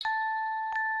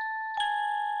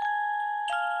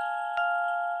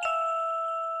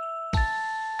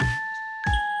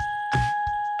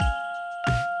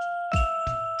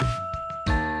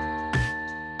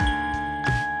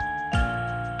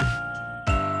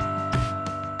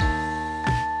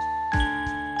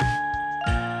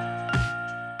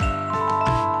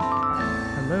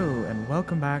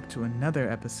welcome back to another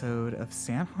episode of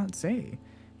San Jose,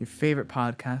 your favorite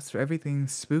podcast for everything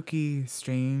spooky,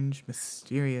 strange,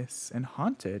 mysterious, and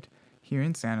haunted here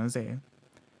in San Jose.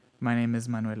 My name is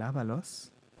Manuel Avalos.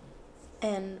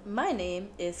 And my name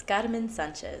is Carmen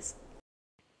Sanchez.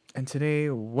 And today,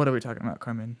 what are we talking about,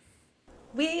 Carmen?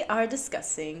 We are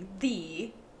discussing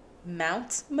the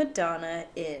Mount Madonna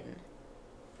Inn.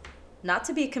 Not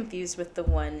to be confused with the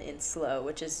one in SLO,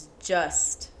 which is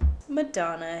just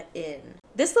Madonna Inn.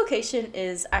 This location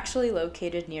is actually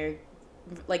located near,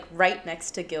 right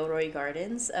next to Gilroy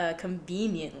Gardens,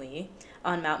 conveniently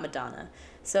on Mount Madonna.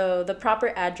 So the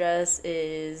proper address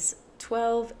is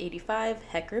 1285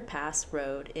 Hecker Pass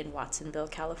Road in Watsonville,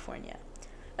 California.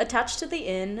 Attached to the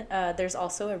inn, there's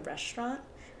also a restaurant,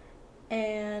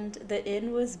 and the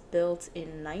inn was built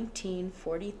in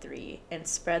 1943 and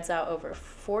spreads out over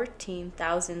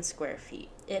 14,000 square feet.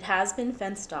 It has been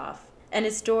fenced off, and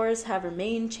its doors have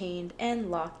remained chained and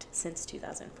locked since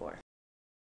 2004.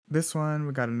 This one,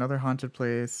 we got another haunted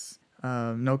place.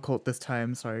 No cult this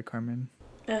time, sorry, Carmen.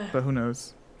 But who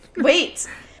knows? Wait!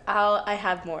 I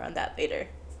have more on that later,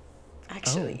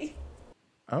 actually.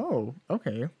 Oh,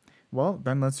 okay. Well,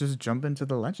 then let's just jump into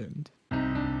the legend.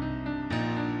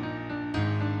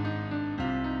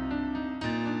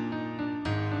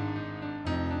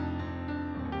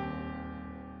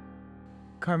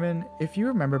 Carmen, if you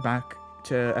remember back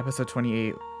to episode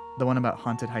 28, the one about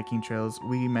haunted hiking trails,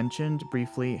 we mentioned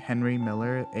briefly Henry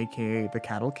Miller, aka the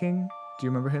Cattle King. Do you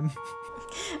remember him?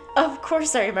 Of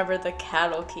course I remember the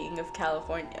Cattle King of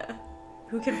California.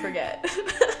 Who can forget?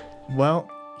 Well,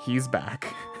 he's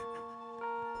back.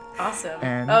 Awesome.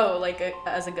 And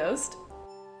as a ghost?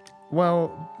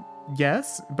 Well,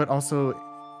 yes, but also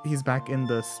he's back in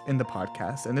the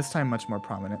podcast, and this time much more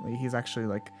prominently. He's actually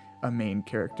like a main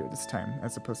character this time,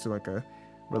 as opposed to like a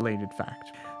related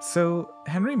fact. So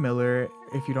Henry Miller,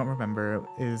 if you don't remember,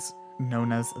 is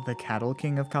known as the Cattle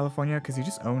King of California because he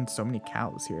just owned so many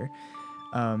cows here.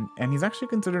 And he's actually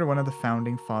considered one of the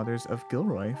founding fathers of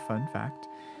Gilroy, fun fact.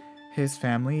 His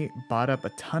family bought up a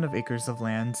ton of acres of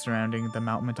land surrounding the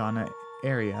Mount Madonna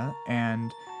area,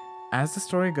 and as the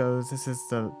story goes, this is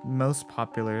the most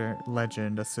popular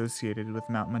legend associated with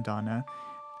Mount Madonna.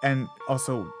 And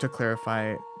also, to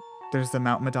clarify, there's the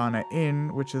Mount Madonna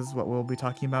Inn, which is what we'll be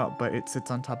talking about, but it sits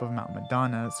on top of Mount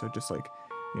Madonna, so just like,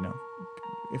 you know,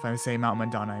 if I say Mount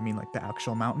Madonna, I mean like the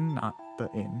actual mountain, not the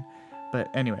inn.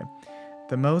 But anyway,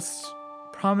 the most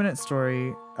prominent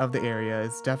story of the area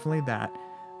is definitely that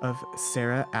of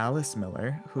Sarah Alice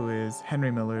Miller, who is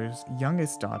Henry Miller's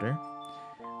youngest daughter,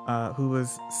 who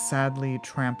was sadly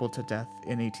trampled to death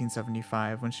in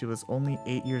 1875 when she was only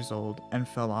 8 years old and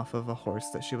fell off of a horse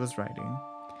that she was riding.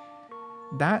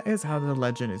 That is how the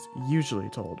legend is usually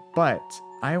told, but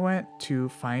I went to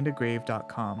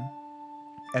findagrave.com,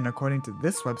 and according to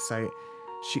this website,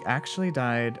 she actually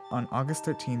died on August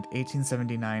 13th,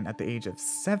 1879 at the age of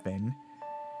 7,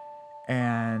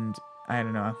 and I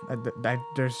don't know,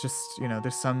 there's just,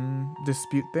 there's some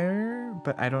dispute there,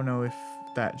 but I don't know if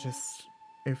that just,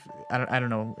 I don't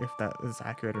know if that is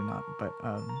accurate or not, but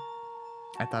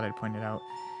I thought I'd point it out.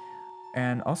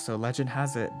 And also, legend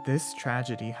has it, this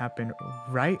tragedy happened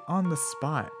right on the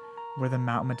spot where the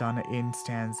Mount Madonna Inn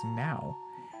stands now,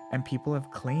 and people have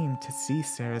claimed to see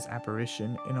Sarah's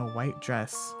apparition in a white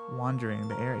dress wandering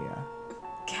the area.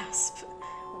 Gasp.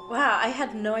 Wow, I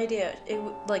had no idea.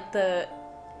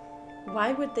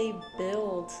 Why would they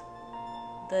build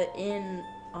the inn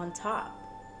on top?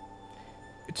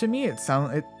 To me,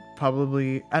 it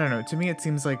probably, I don't know, to me it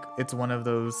seems like it's one of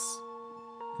those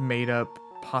made up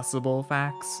possible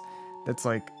facts that's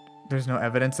like, there's no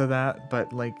evidence of that,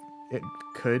 but like, it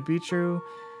could be true.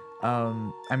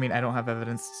 I mean, I don't have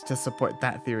evidence to support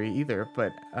that theory either,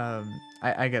 but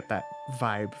I get that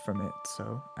vibe from it,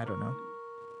 so I don't know.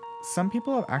 Some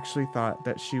people have actually thought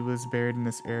that she was buried in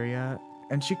this area,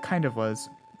 and she kind of was,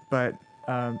 but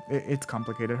it's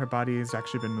complicated. Her body has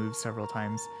actually been moved several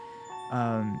times.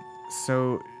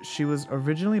 So she was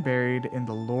originally buried in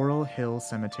the Laurel Hill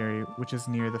Cemetery, which is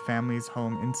near the family's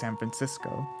home in San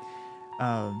Francisco.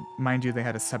 Mind you, they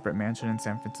had a separate mansion in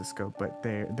San Francisco, but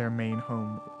their main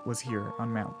home was here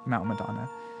on Mount Madonna.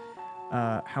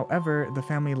 However, the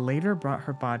family later brought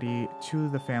her body to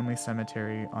the family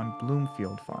cemetery on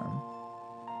Bloomfield Farm.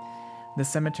 The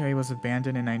cemetery was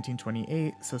abandoned in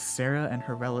 1928, so Sarah and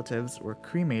her relatives were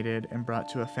cremated and brought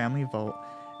to a family vault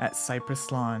at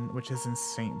Cypress Lawn, which is in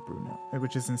San Bruno.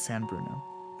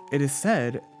 It is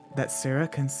said that Sarah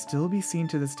can still be seen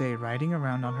to this day riding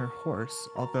around on her horse,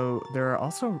 although there are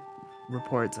also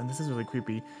reports, and this is really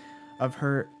creepy, of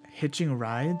her hitching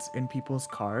rides in people's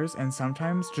cars and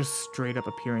sometimes just straight up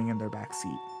appearing in their back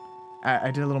seat.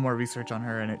 I did a little more research on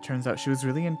her, and it turns out she was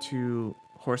really into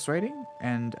horse riding,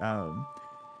 and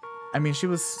I mean, she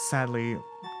was sadly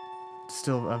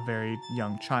still a very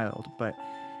young child, but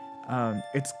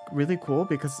it's really cool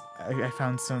because I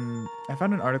found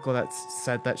an article that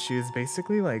said that she was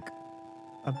basically a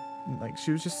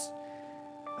she was just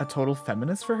a total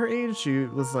feminist for her age. She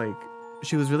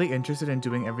was really interested in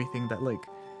doing everything that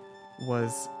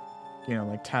was,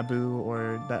 like taboo,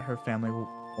 or that her family will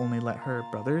only let her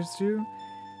brothers do.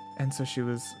 And so she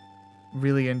was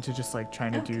really into just like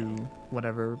trying to do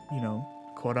whatever,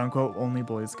 quote unquote only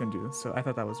boys can do. So I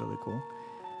thought that was really cool.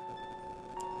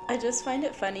 I just find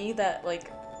it funny that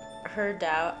like her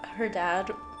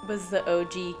dad was the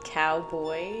OG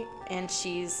cowboy and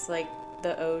she's like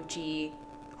the OG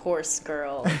horse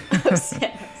girl of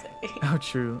San Jose. Oh,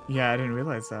 true. Yeah, I didn't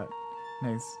realize that.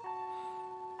 Nice.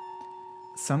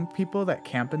 Some people that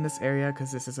camp in this area,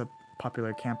 because this is a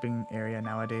popular camping area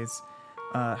nowadays,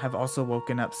 have also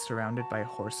woken up surrounded by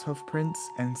horse hoof prints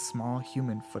and small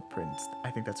human footprints. I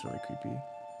think that's really creepy.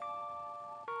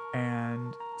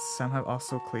 And some have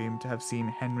also claimed to have seen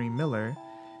Henry Miller,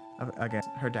 again,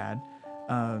 her dad,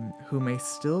 who may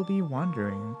still be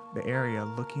wandering the area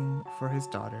looking for his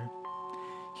daughter.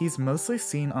 He's mostly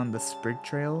seen on the Sprig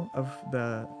Trail of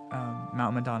the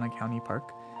Mount Madonna County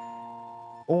Park,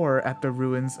 or at the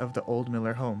ruins of the old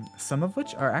Miller home, some of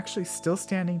which are actually still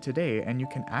standing today and you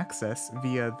can access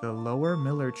via the Lower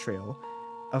Miller Trail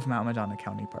of Mount Madonna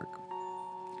County Park.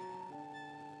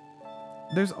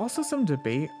 There's also some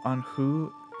debate on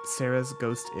who Sarah's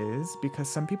ghost is, because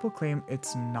some people claim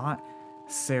it's not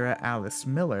Sarah Alice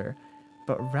Miller,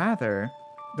 but rather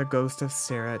the ghost of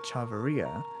Sarah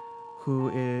Chavarria,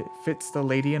 who fits the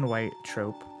Lady in White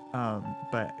trope,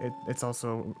 but it's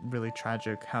also really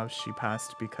tragic how she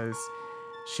passed, because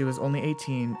she was only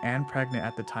 18 and pregnant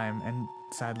at the time, and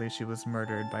sadly she was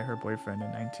murdered by her boyfriend in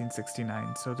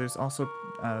 1969. So there's also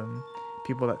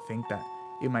people that think that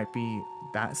it might be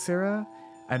that Sarah.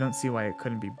 I don't see why it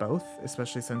couldn't be both,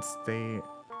 especially since they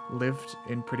lived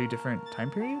in pretty different time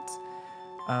periods,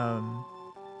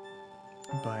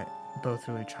 but both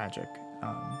really tragic,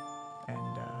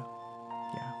 and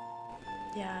yeah.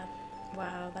 Yeah,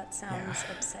 wow, that sounds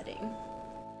upsetting.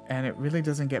 And it really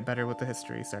doesn't get better with the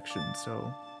history section,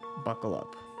 so buckle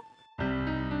up.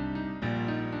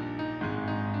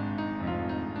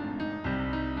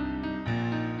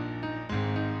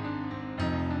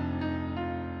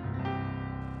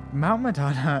 Mount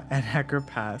Madonna and Hecker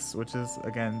Pass, which is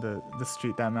again the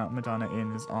street that Mount Madonna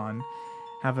Inn is on,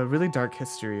 have a really dark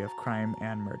history of crime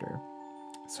and murder.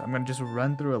 So I'm going to just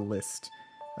run through a list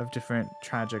of different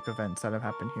tragic events that have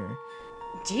happened here.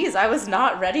 Jeez, I was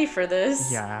not ready for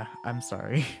this. Yeah, I'm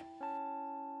sorry.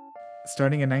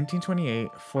 Starting in 1928,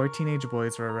 4 teenage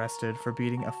boys were arrested for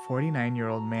beating a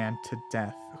 49-year-old man to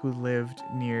death who lived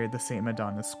near the St.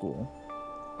 Madonna School.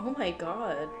 Oh my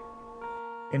god.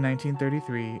 In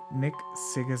 1933, Nick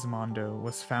Sigismondo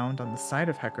was found on the side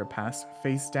of Hecker Pass,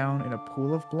 face down in a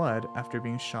pool of blood after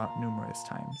being shot numerous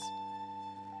times.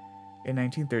 In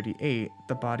 1938,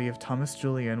 the body of Thomas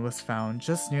Julian was found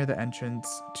just near the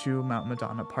entrance to Mount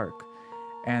Madonna Park,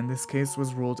 and this case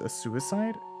was ruled a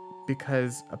suicide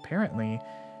because apparently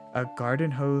a garden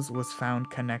hose was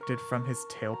found connected from his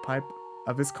tailpipe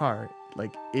of his car,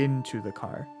 into the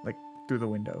car, through the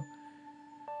window.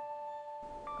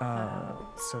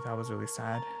 So that was really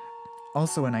sad.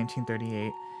 Also in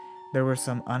 1938, there were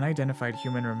some unidentified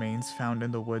human remains found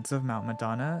in the woods of Mount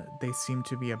Madonna. They seemed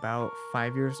to be about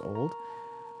 5 years old,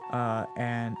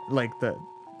 and the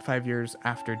 5 years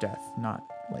after death, not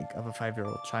of a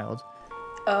 5-year-old child.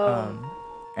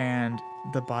 And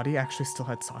the body actually still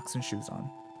had socks and shoes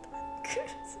on.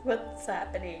 What's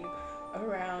happening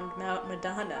around Mount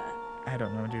Madonna? I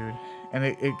don't know, dude. And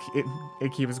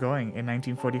it keeps going. In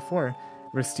 1944,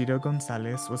 Ristido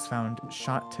Gonzalez was found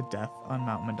shot to death on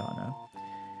Mount Madonna.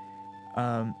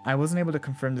 I wasn't able to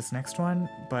confirm this next one,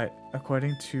 but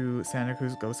according to Santa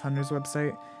Cruz Ghost Hunters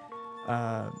website,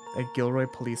 a Gilroy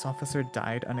police officer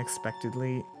died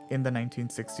unexpectedly in the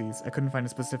 1960s. I couldn't find a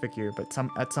specific year, but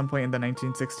at some point in the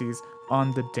 1960s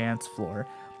on the dance floor.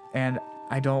 And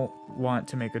I don't want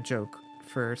to make a joke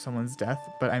for someone's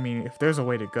death, but I mean, if there's a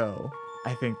way to go,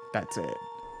 I think that's it.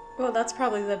 Well, that's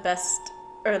probably the best,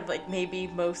 or maybe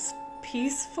most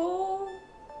peaceful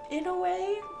in a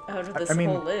way out of this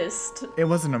whole list. It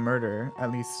wasn't a murder,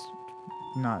 at least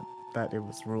not that it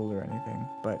was ruled or anything,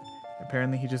 but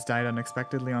apparently he just died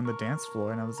unexpectedly on the dance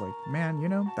floor, and I was like, man,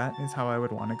 that is how I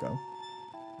would want to go.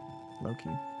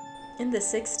 Low-key. In the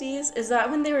 60s? Is that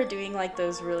when they were doing like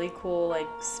those really cool like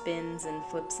spins and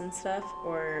flips and stuff?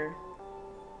 Or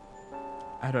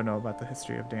I don't know about the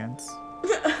history of dance.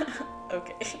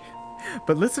 okay.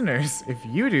 But listeners, if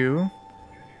you do,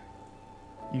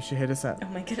 you should hit us up. Oh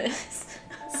my goodness.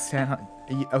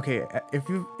 Okay,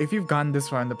 if you've gotten this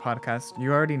far in the podcast,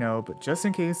 you already know, but just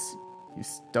in case you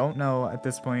don't know at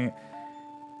this point,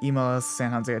 email us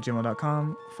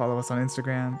sanhanze@gmail.com, follow us on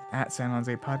Instagram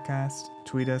 @sanhanzepodcast,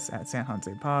 tweet us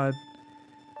 @sanhanzepod,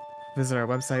 visit our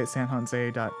website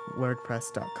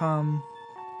sanhanze.wordpress.com,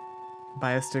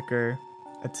 buy a sticker,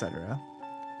 etc.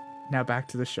 Now back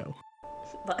to the show.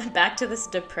 Back to this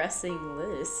depressing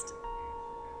list.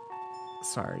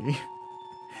 Sorry.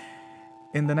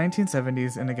 In the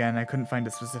 1970s, and again, I couldn't find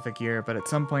a specific year, but at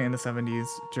some point in the 70s,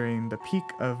 during the peak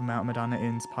of Mount Madonna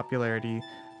Inn's popularity,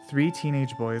 3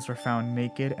 teenage boys were found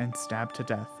naked and stabbed to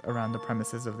death around the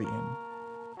premises of the inn.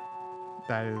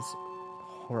 That is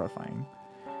horrifying.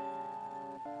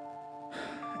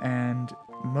 And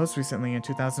most recently, in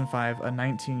 2005, a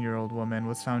 19-year-old woman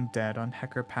was found dead on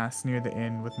Hecker Pass near the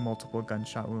inn with multiple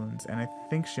gunshot wounds, and I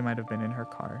think she might have been in her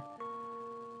car.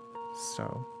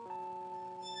 So,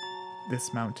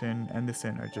 this mountain and this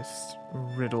inn are just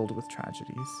riddled with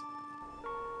tragedies.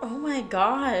 Oh my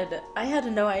god, I had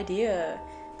no idea.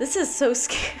 This is so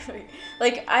scary.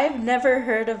 Like, I've never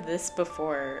heard of this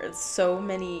before. So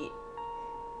many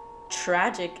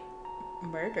tragic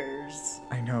murders.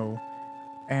 I know.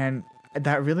 And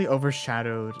that really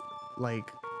overshadowed,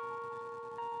 like,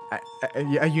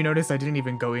 you notice I didn't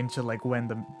even go into, like, when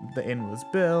the inn was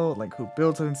built, like, who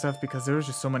built it and stuff, because there was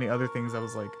just so many other things I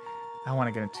was like, I want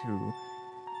to get into,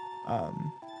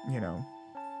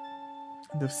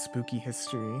 the spooky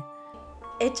history.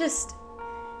 It just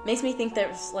makes me think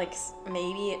there's, like,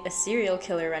 maybe a serial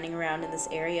killer running around in this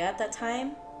area at that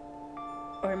time.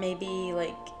 Or maybe,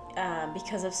 like,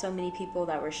 because of so many people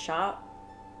that were shot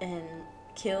and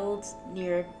killed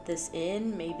near this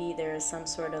inn, maybe there is some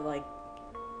sort of, like,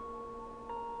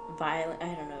 I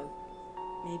don't know,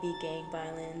 maybe gang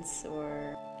violence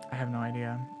or... I have no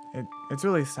idea. It's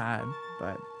really sad,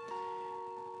 but,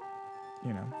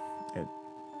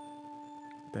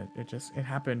 it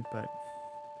happened, but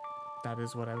that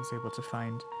is what I was able to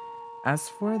find. As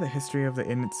for the history of the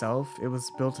inn itself, it was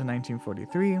built in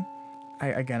 1943.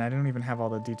 I don't even have all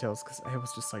the details because I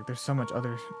was just like, there's so much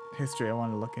other history I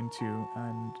want to look into,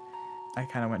 and I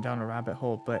kind of went down a rabbit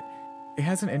hole, but it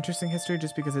has an interesting history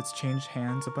just because it's changed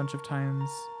hands a bunch of times,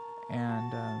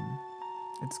 and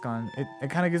it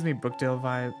kind of gives me Brookdale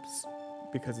vibes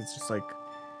because it's just like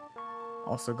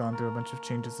also gone through a bunch of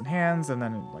changes in hands, and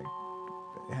then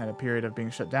it had a period of being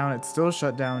shut down. It's still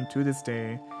shut down to this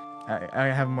day. I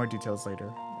have more details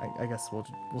later. I guess we'll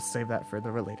save that for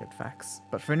the related facts.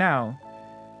 But for now,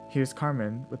 here's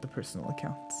Carmen with the personal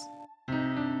accounts.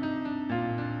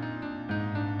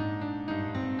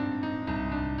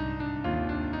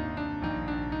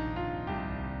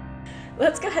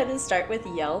 Let's go ahead and start with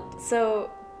Yelp. So,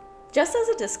 just as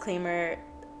a disclaimer,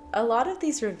 a lot of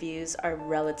these reviews are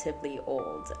relatively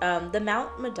old. The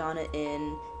Mount Madonna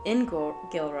Inn in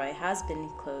Gilroy has been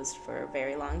closed for a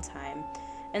very long time,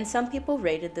 and some people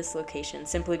rated this location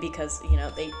simply because,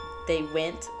 they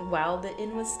went while the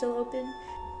inn was still open.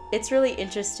 It's really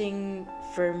interesting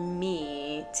for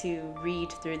me to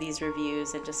read through these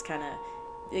reviews and just kind of,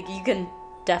 you can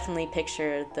definitely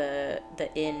picture the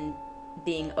inn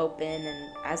being open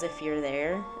and as if you're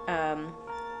there.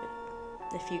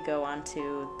 If you go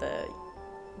onto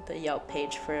the Yelp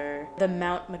page for the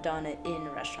Mount Madonna Inn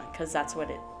restaurant, because that's what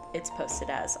it's posted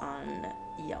as on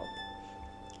Yelp.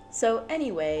 So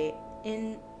anyway,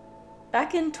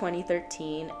 back in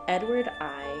 2013, Edward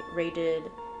I rated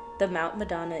the Mount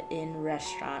Madonna Inn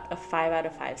restaurant a 5 out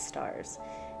of 5 stars.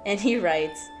 And he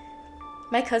writes,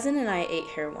 "My cousin and I ate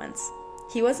here once.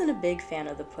 He wasn't a big fan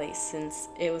of the place since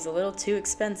it was a little too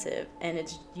expensive, and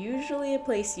it's usually a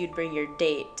place you'd bring your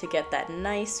date to get that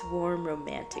nice, warm,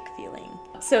 romantic feeling."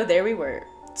 So there we were,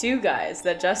 2 guys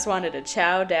that just wanted to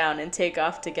chow down and take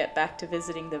off to get back to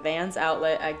visiting the Vans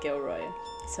outlet at Gilroy.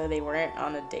 So they weren't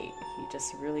on a date. He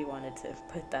just really wanted to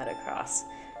put that across.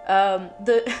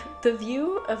 The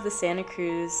view of the Santa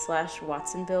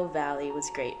Cruz/Watsonville Valley was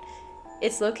great.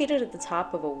 It's located at the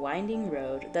top of a winding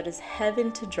road that is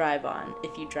heaven to drive on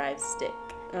if you drive stick.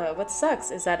 What sucks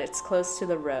is that it's close to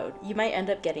the road. You might end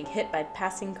up getting hit by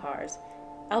passing cars.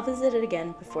 I'll visit it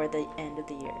again before the end of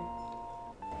the year.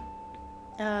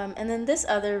 And then this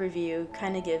other review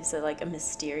kind of gives a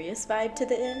mysterious vibe to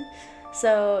the inn.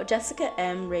 So Jessica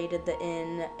M. rated the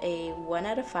inn a 1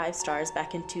 out of 5 stars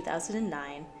back in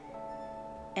 2009.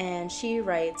 And she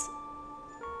writes,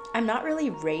 I'm not really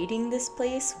rating this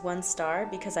place 1 star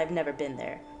because I've never been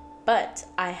there, but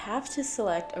I have to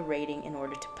select a rating in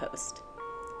order to post.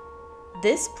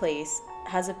 This place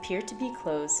has appeared to be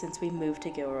closed since we moved to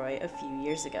Gilroy a few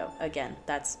years ago. Again,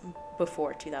 that's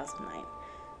before 2009.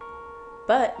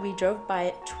 But we drove by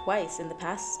it twice in the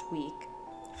past week,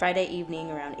 Friday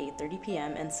evening around 8:30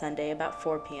 p.m. and Sunday about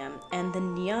 4 p.m. And the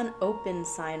neon open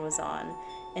sign was on,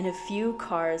 and a few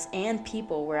cars and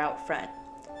people were out front.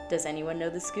 Does anyone know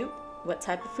the scoop? What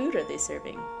type of food are they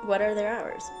serving? What are their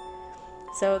hours?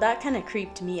 So that kind of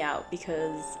creeped me out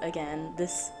because, again,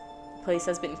 this place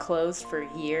has been closed for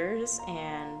years,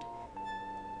 and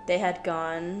they had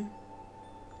gone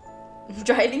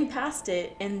driving past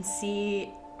it and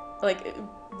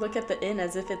look at the inn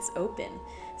as if it's open.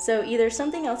 So either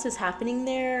something else is happening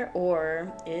there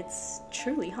or it's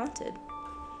truly haunted.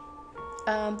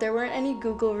 There weren't any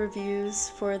Google reviews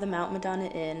for the Mount Madonna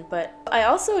Inn, but I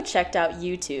also checked out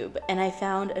YouTube and I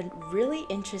found a really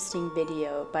interesting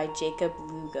video by Jacob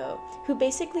Lugo, who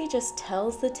basically just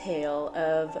tells the tale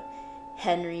of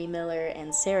Henry Miller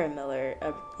and Sarah Miller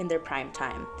in their prime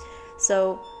time.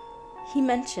 So he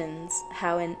mentions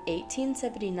how in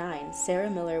 1879, Sarah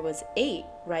Miller was 8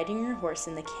 riding her horse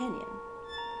in the canyon.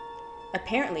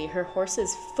 Apparently, her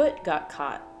horse's foot got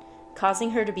caught,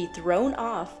 causing her to be thrown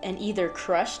off and either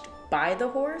crushed by the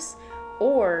horse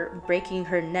or breaking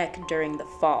her neck during the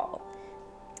fall.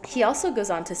 He also goes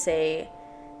on to say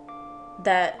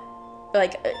that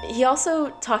he also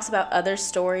talks about other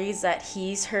stories that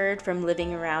he's heard from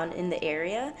living around in the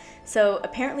area. So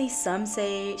apparently some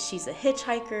say she's a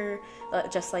hitchhiker,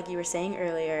 just like you were saying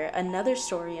earlier. Another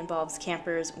story involves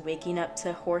campers waking up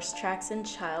to horse tracks and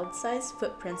child-sized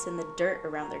footprints in the dirt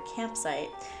around their campsite.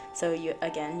 So you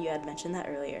had mentioned that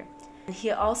earlier.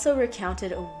 He also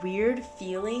recounted a weird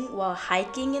feeling while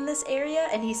hiking in this area,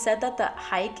 and he said that the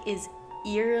hike is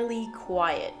eerily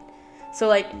quiet.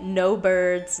 So no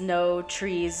birds, no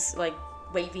trees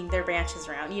waving their branches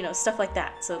around, stuff like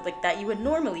that. So that you would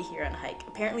normally hear on a hike.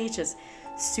 Apparently it's just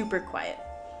super quiet.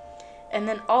 And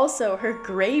then also her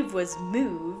grave was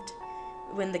moved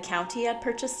when the county had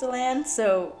purchased the land.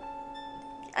 So,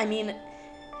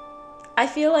 I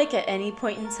feel like at any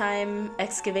point in time,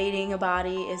 excavating a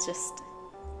body is just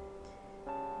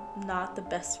not the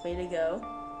best way to go.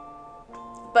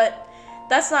 But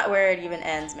that's not where it even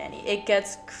ends, Manny. It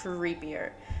gets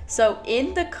creepier. So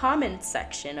in the comments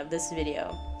section of this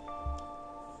video,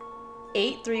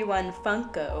 831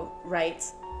 Funko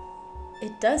writes,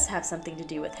 "It does have something to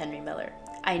do with Henry Miller.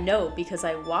 I know because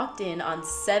I walked in on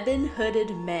 7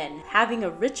 hooded men having a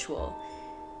ritual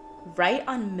right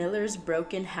on Miller's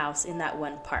broken house in that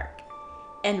one park.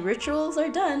 And rituals are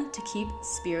done to keep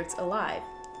spirits alive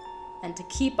and to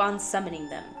keep on summoning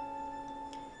them.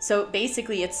 So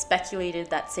basically it's speculated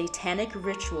that satanic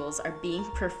rituals are being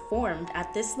performed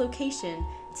at this location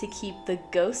to keep the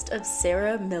ghost of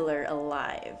Sarah Miller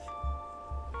alive."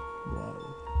 Whoa.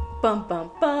 Bum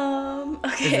bum bum.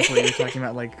 Okay. Is this what you're talking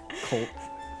about, cult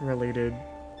related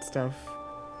stuff?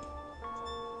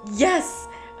 Yes,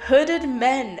 hooded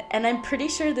men. And I'm pretty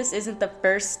sure this isn't the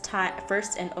first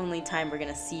and only time we're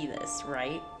gonna see this,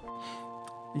 right?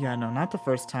 Yeah, no, not the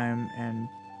first time, and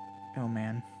oh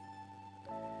man.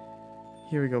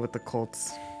 Here we go with the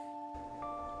cults.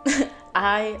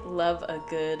 I love a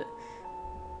good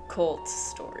cult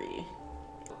story.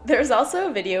 There's also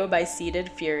a video by Seated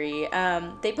Fury.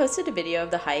 They posted a video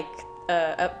of the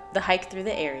hike through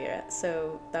the area,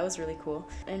 so that was really cool.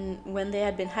 And when they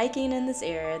had been hiking in this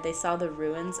area, they saw the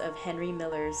ruins of Henry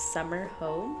Miller's summer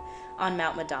home on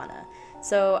Mount Madonna.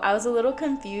 So I was a little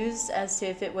confused as to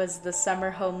if it was the summer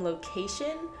home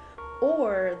location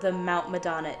or the Mount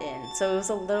Madonna Inn. So it was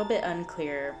a little bit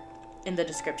unclear in the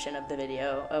description of the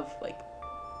video of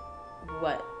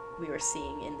what we were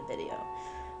seeing in the video.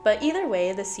 But either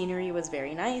way, the scenery was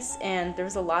very nice, and there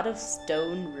was a lot of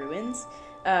stone ruins.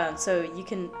 So you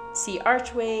can see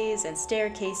archways and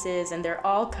staircases, and they're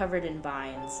all covered in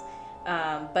vines.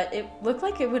 But it looked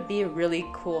like it would be a really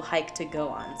cool hike to go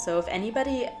on. So if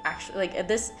anybody actually,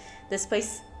 this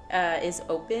place is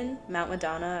open, Mount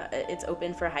Madonna, it's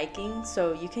open for hiking,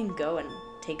 so you can go and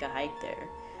take a hike there.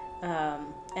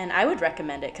 And I would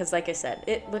recommend it because, like I said,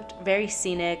 it looked very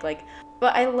scenic.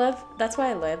 That's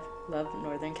why I love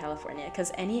Northern California,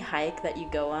 because any hike that you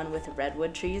go on with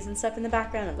redwood trees and stuff in the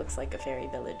background, it looks like a fairy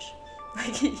village.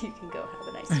 You can go have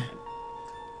a nice time.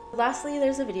 Lastly,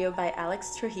 there's a video by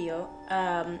Alex Trujillo.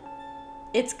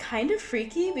 It's kind of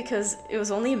freaky because it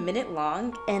was only a minute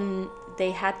long and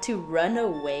they had to run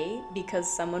away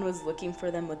because someone was looking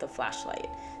for them with a flashlight.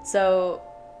 So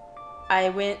I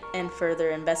went and further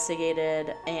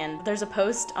investigated, and there's a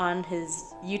post on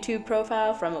his YouTube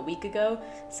profile from a week ago,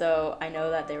 so I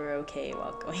know that they were okay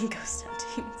while going ghost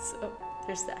hunting, so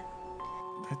there's that.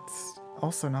 That's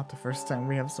also not the first time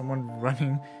we have someone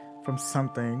running from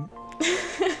something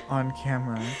on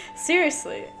camera.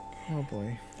 Seriously. Oh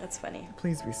boy. That's funny.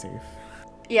 Please be safe.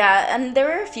 Yeah, and there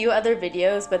were a few other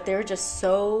videos, but they were just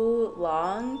so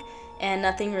long, and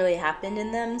nothing really happened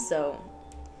in them, so...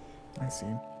 I see.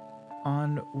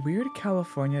 On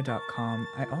WeirdCalifornia.com,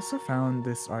 I also found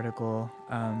this article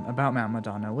about Mount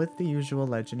Madonna with the usual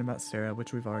legend about Sarah,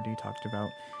 which we've already talked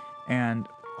about. And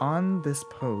on this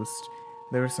post,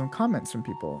 there were some comments from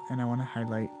people, and I want to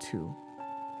highlight two.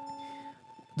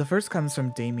 The first comes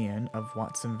from Damien of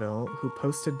Watsonville, who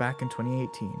posted back in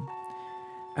 2018.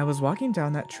 I was walking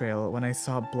down that trail when I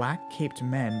saw black-caped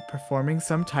men performing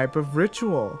some type of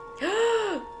ritual.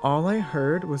 All I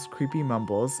heard was creepy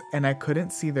mumbles, and I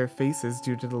couldn't see their faces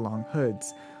due to the long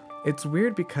hoods. It's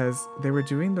weird because they were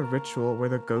doing the ritual where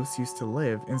the ghosts used to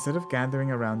live instead of gathering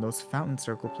around those fountain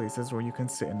circle places where you can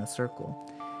sit in a circle.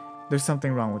 There's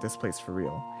something wrong with this place for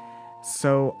real.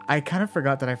 So I kind of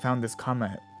forgot that I found this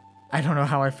comment. I don't know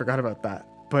how I forgot about that,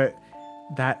 but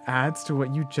that adds to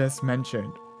what you just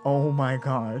mentioned. Oh my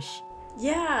gosh.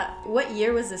 Yeah, what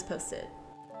year was this posted?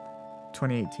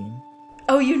 2018.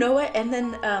 Oh, you know what? And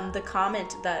then the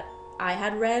comment that I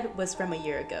had read was from a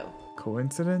year ago.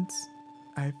 Coincidence?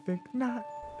 I think not.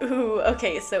 Ooh,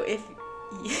 okay, so if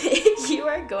you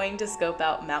are going to scope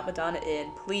out Mount Madonna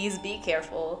Inn, please be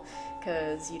careful,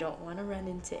 because you don't want to run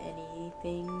into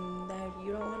anything that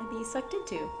you don't want to be sucked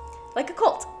into. Like a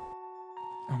cult.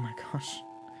 Oh my gosh.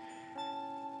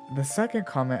 The second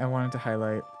comment I wanted to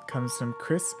highlight comes from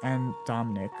Chris and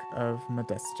Dominic of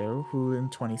Modesto, who in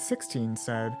 2016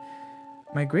 said,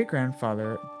 my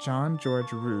great-grandfather, John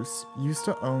George Roos, used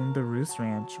to own the Roos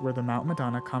Ranch where the Mount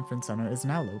Madonna Conference Center is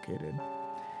now located.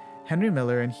 Henry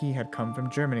Miller and he had come from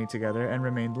Germany together and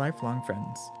remained lifelong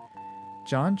friends.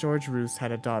 John George Roos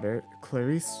had a daughter,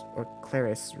 Clarice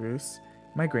Roos,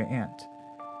 my great-aunt.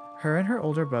 Her and her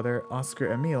older brother,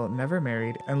 Oscar Emile, never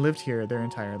married and lived here their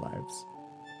entire lives.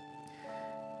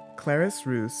 Clarice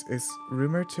Roos is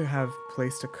rumored to have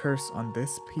placed a curse on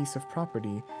this piece of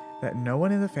property that no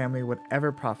one in the family would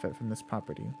ever profit from this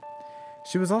property.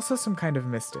 She was also some kind of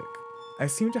mystic. I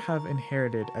seem to have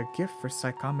inherited a gift for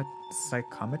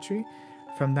psychometry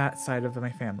from that side of my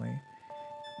family.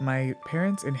 My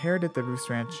parents inherited the Roos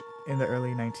Ranch in the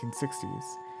early 1960s.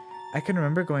 I can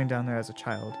remember going down there as a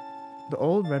child. The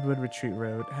old Redwood Retreat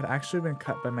Road had actually been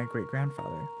cut by my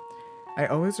great-grandfather. I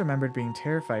always remembered being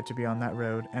terrified to be on that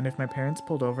road, and if my parents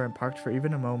pulled over and parked for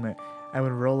even a moment, I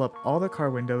would roll up all the car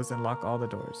windows and lock all the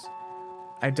doors.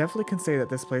 I definitely can say that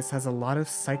this place has a lot of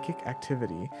psychic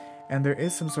activity, and there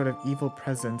is some sort of evil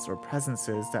presence or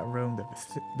presences that roam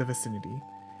the vicinity.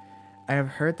 I have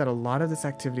heard that a lot of this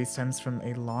activity stems from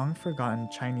a long-forgotten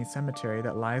Chinese cemetery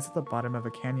that lies at the bottom of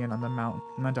a canyon on the Mount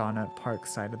Madonna Park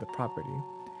side of the property.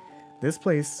 This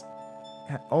place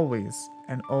always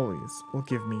and always will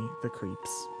give me the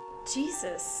creeps.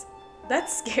 Jesus,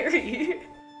 that's scary.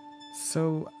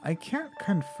 So I can't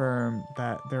confirm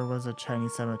that there was a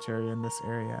Chinese cemetery in this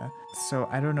area, so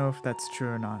I don't know if that's true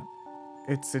or not.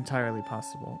 It's entirely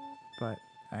possible, but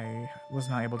I was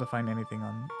not able to find anything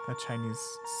on a Chinese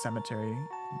cemetery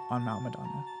on Mount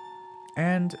Madonna.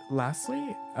 And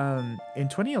lastly, in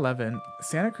 2011,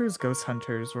 Santa Cruz ghost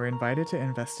hunters were invited to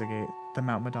investigate the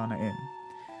Mount Madonna Inn.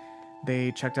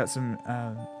 They checked out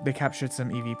they captured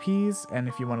some EVPs, and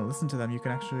if you want to listen to them, you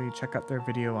can actually check out their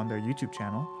video on their YouTube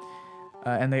channel.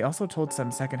 And they also told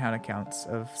some secondhand accounts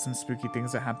of some spooky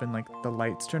things that happened, like the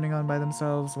lights turning on by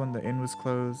themselves when the inn was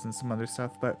closed and some other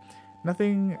stuff, but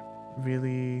nothing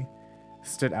really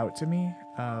stood out to me.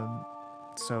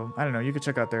 So, I don't know, you could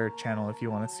check out their channel if you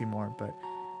want to see more,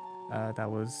 but that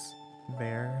was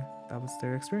their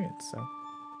experience, so.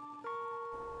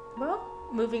 Well,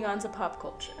 moving on to pop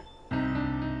culture.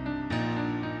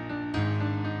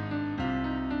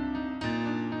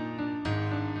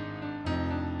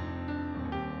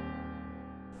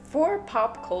 For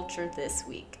pop culture this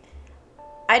week,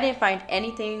 I didn't find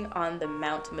anything on the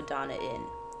Mount Madonna Inn.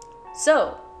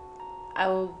 So, I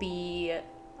will be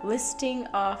listing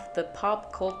off the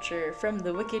pop culture from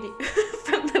the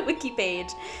wiki page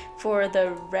for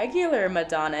the regular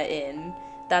Madonna Inn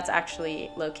that's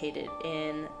actually located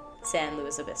in San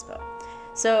Luis Obispo.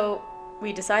 So,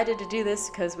 we decided to do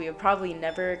this because we would probably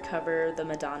never cover the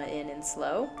Madonna Inn in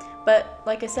Slow. But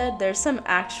like I said, there's some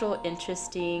actual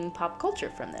interesting pop culture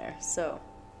from there. So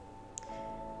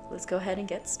let's go ahead and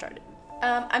get started.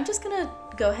 I'm just going to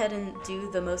go ahead and do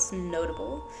the most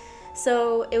notable.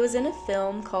 So it was in a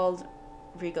film called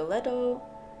Rigoletto,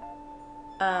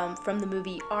 from the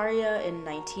movie Aria in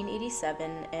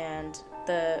 1987, and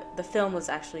the film was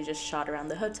actually just shot around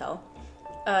the hotel.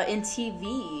 In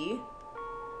TV,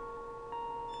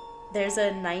 there's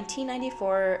a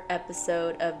 1994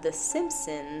 episode of The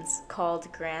Simpsons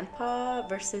called Grandpa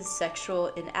versus Sexual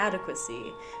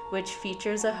Inadequacy, which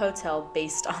features a hotel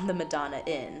based on the Madonna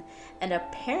Inn. And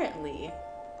apparently,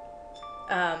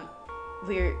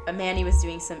 Manny was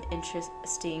doing some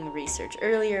interesting research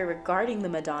earlier regarding the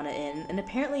Madonna Inn, and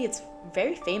apparently it's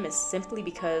very famous simply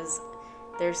because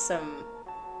there's some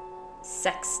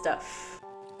sex stuff.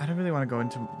 I don't really want to go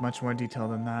into much more detail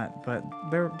than that, but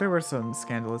there were some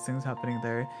scandalous things happening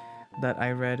there that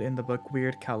I read in the book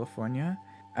Weird California.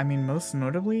 I mean, most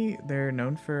notably, they're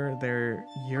known for their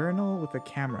urinal with a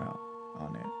camera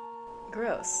on it.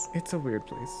 Gross. It's a weird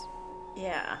place.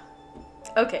 Yeah.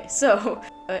 Okay, so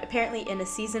apparently in a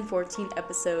season 14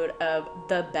 episode of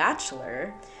The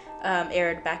Bachelor,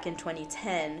 aired back in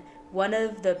 2010,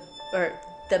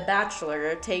 The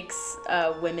Bachelor takes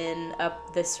women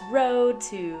up this road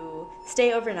to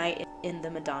stay overnight in the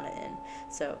Madonna Inn.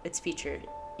 So it's featured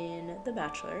in The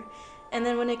Bachelor. And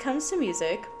then when it comes to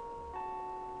music,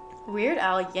 Weird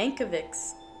Al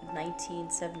Yankovic's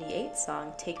 1978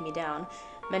 song, Take Me Down,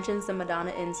 mentions the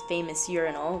Madonna Inn's famous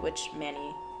urinal, which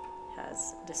Manny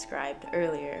has described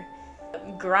earlier.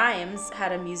 Grimes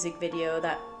had a music video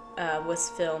that was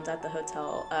filmed at the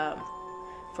hotel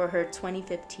for her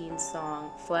 2015 song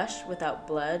Flesh Without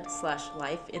Blood /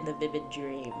 Life in the Vivid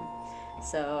Dream.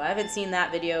 So I haven't seen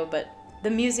that video, but the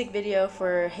music video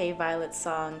for Hey Violet's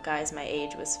song Guys My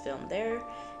Age was filmed there.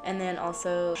 And then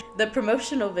also the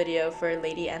promotional video for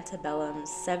Lady Antebellum's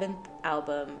 7th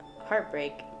album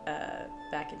Heartbreak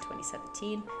back in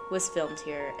 2017 was filmed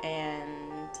here.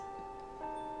 And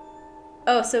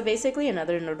so basically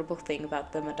another notable thing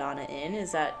about the Madonna Inn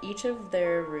is that each of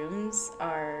their rooms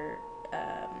are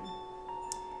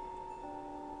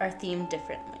themed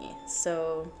differently.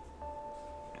 So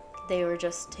they were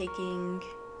just taking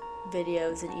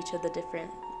videos in each of the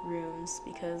different rooms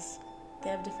because they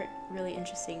have different really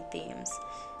interesting themes.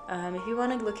 If you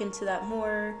want to look into that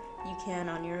more, you can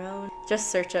on your own.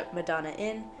 Just search up Madonna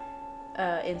Inn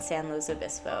in San Luis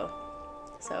Obispo.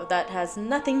 So that has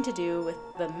nothing to do with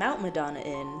the Mount Madonna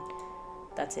Inn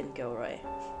that's in Gilroy.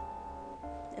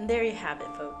 And there you have it,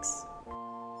 folks.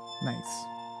 Nice.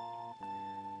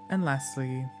 And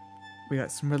lastly, we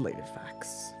got some related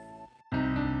facts.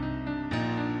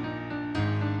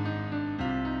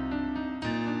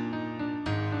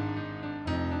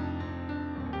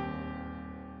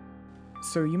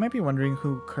 So you might be wondering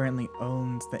who currently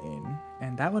owns the inn,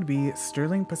 and that would be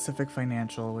Sterling Pacific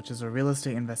Financial, which is a real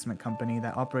estate investment company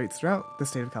that operates throughout the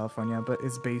state of California, but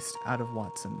is based out of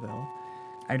Watsonville.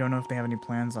 I don't know if they have any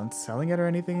plans on selling it or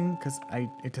anything, because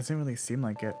it doesn't really seem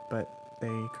like it, but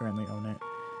they currently own it.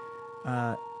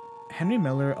 Henry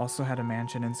Miller also had a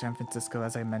mansion in San Francisco,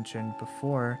 as I mentioned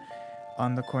before,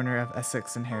 on the corner of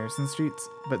Essex and Harrison Streets,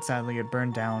 but sadly it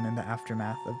burned down in the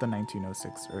aftermath of the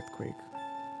 1906 earthquake.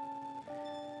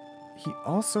 He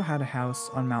also had a house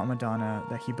on Mount Madonna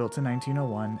that he built in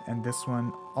 1901, and this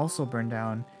one also burned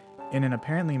down in an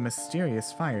apparently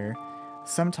mysterious fire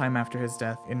sometime after his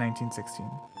death in 1916.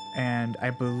 And I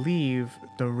believe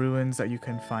the ruins that you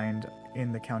can find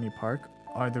in the county park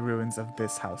are the ruins of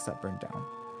this house that burned down.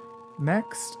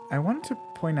 Next, I wanted to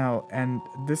point out, and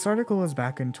this article was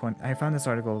back in I found this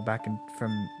article back in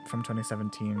from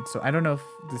 2017, so I don't know if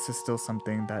this is still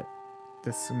something that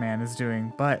this man is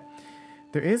doing, but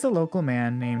there is a local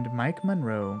man named Mike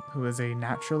Monroe who is a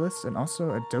naturalist and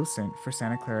also a docent for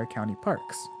Santa Clara County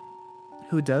Parks,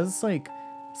 who does like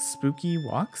spooky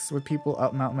walks with people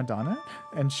up Mount Madonna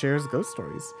and shares ghost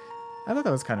stories. I thought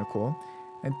that was kind of cool.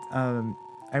 And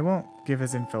I won't give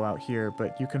his info out here,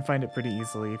 but you can find it pretty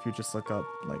easily if you just look up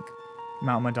like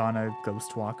Mount Madonna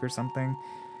Ghost Walk or something.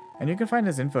 And you can find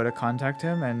his info to contact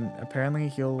him, and apparently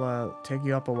he'll take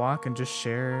you up a walk and just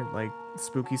share like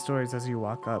spooky stories as you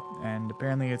walk up. And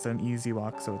apparently it's an easy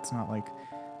walk, so it's not like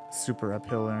super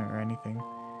uphill or anything.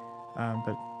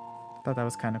 But I thought that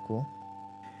was kind of cool.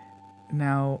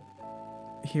 Now,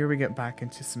 here we get back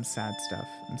into some sad stuff.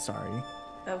 I'm sorry.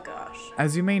 Oh gosh.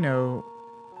 As you may know,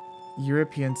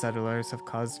 European settlers have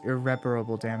caused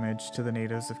irreparable damage to the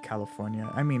natives of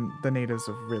California. I mean, the natives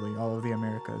of really all of the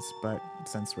Americas, but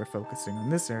since we're focusing on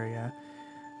this area,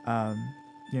 the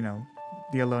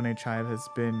Ohlone tribe has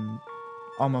been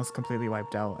almost completely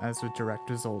wiped out as a direct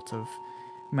result of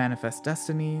Manifest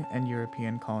Destiny and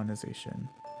European colonization.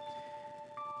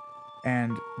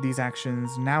 And these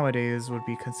actions nowadays would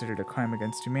be considered a crime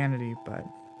against humanity, but,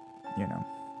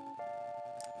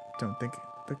 don't think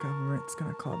the government's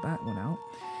gonna call that one out.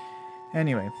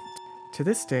 Anyway, to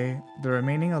this day, the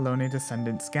remaining Ohlone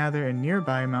descendants gather in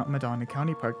nearby Mount Madonna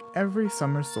County Park every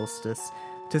summer solstice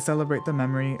to celebrate the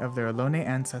memory of their Ohlone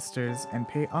ancestors and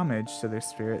pay homage to their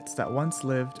spirits that once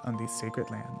lived on these sacred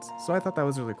lands. So I thought that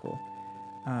was really cool.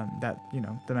 That,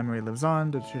 the memory lives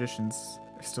on, the traditions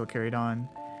are still carried on,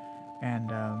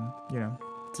 and,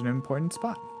 it's an important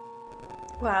spot.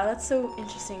 Wow, that's so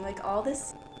interesting. Like, all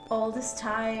this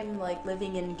time, like,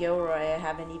 living in Gilroy, I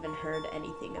haven't even heard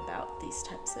anything about these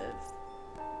types of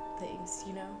things,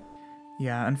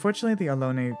 Yeah, unfortunately, the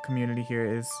Ohlone community here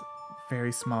is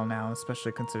very small now,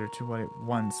 especially considered to what it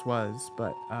once was.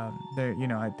 But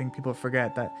I think people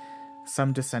forget that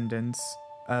some descendants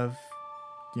of,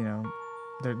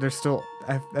 there's still.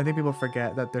 I think people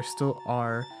forget that there still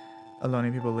are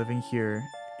Ohlone people living here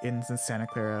in the Santa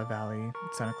Clara Valley,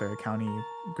 Santa Clara County,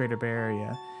 Greater Bay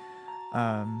Area,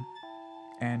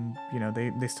 and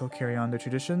they still carry on their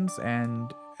traditions,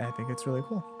 and I think it's really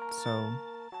cool. So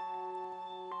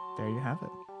there you have it.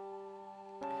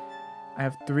 I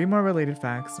have 3 more related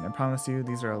facts, and I promise you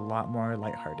these are a lot more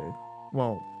lighthearted.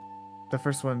 Well, the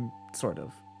first one, sort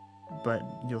of, but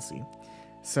you'll see.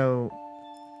 So,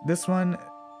 this one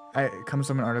comes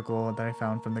from an article that I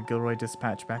found from the Gilroy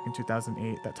Dispatch back in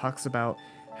 2008 that talks about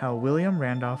how William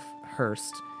Randolph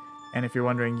Hearst, and if you're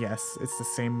wondering, yes, it's the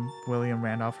same William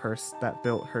Randolph Hearst that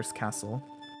built Hearst Castle.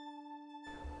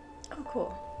 Oh,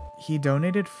 cool. He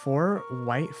donated 4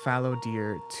 white fallow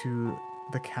deer to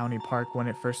the county park when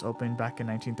it first opened back in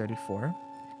 1934.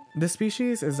 The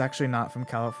species is actually not from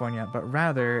California, but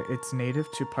rather it's native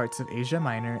to parts of Asia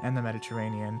Minor and the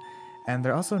Mediterranean, and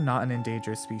they're also not an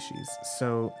endangered species.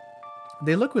 So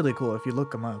they look really cool if you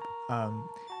look them up.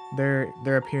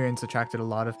 Their appearance attracted a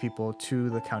lot of people to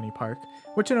the county park,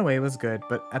 which in a way was good,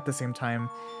 but at the same time,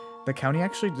 the county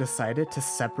actually decided to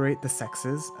separate the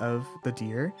sexes of the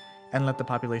deer and let the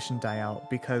population die out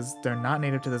because they're not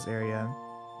native to this area.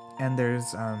 And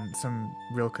there's some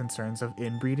real concerns of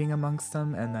inbreeding amongst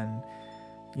them, and then,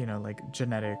 like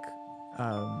genetic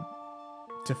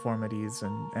deformities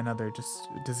and other just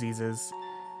diseases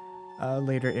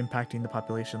later impacting the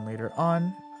population later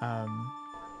on.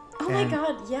 Oh my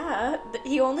god, yeah.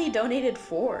 He only donated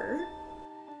 4.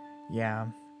 Yeah.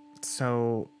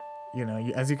 So,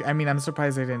 I'm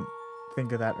surprised they didn't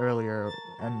think of that earlier,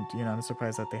 and, I'm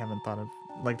surprised that they haven't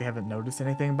they haven't noticed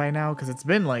anything by now, because it's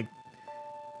been, like,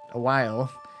 a while.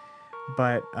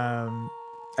 But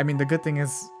the good thing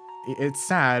is it's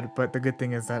sad, but the good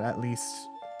thing is that at least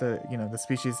the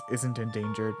species isn't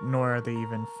endangered, nor are they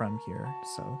even from here.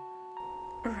 So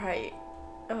right.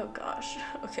 Oh gosh.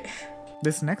 Okay.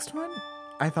 This next one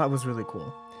I thought was really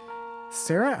cool.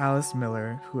 Sarah Alice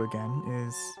Miller, who again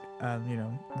is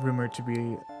rumored to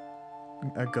be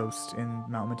a ghost in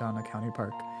Mount Madonna County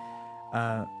Park,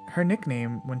 her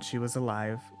nickname when she was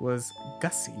alive was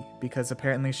Gussie, because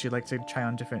apparently she liked to try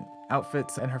on different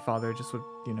outfits, and her father just would,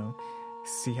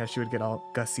 see how she would get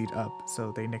all gussied up,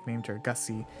 so they nicknamed her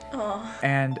Gussie. Oh.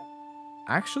 And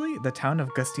actually, the town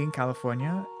of Gustine,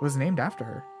 California was named after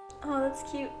her. Oh, that's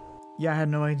cute. Yeah, I had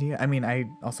no idea. I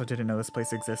also didn't know this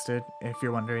place existed. If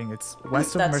you're wondering, it's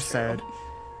west of Merced.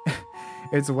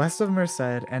 It's west of Merced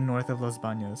and north of Los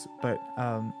Baños. But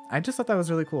I just thought that was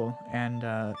really cool. And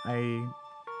I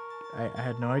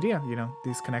had no idea.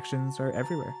 These connections are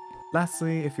everywhere.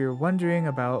 Lastly, if you're wondering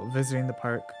about visiting the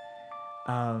park,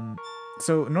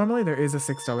 so normally there is a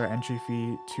 $6 entry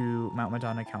fee to Mount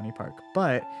Madonna County Park.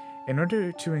 But in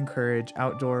order to encourage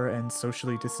outdoor and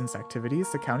socially distanced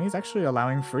activities, the county is actually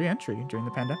allowing free entry during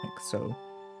the pandemic. So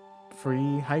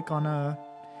free hike on a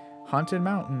haunted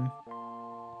mountain.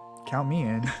 Count me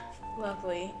in.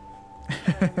 Lovely.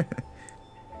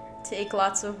 Take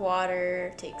lots of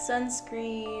water, take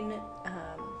sunscreen,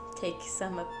 take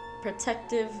some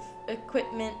protective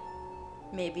equipment,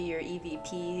 maybe your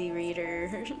EVP reader.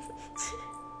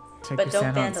 Take but your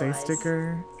don't San Jose vandalize.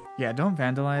 sticker. Yeah, don't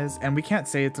vandalize. And we can't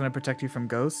say it's going to protect you from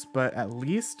ghosts, but at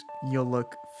least you'll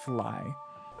look fly.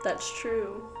 That's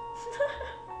true.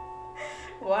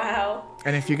 Wow.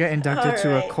 And if you get inducted to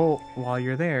Alright. a cult while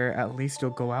you're there, at least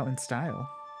you'll go out in style.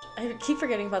 I keep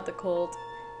forgetting about the cult.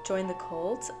 Join the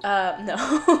cult?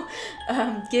 No.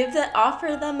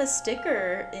 Offer them a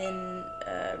sticker in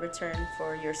return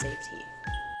for your safety.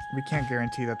 We can't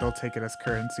guarantee that they'll take it as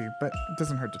currency, but it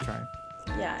doesn't hurt to try.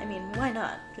 Yeah, why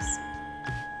not? Just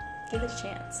give it a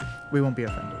chance. We won't be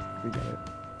offended. We get it.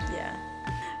 Yeah.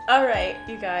 All right,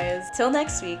 you guys. Till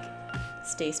next week,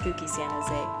 stay spooky, San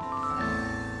Jose.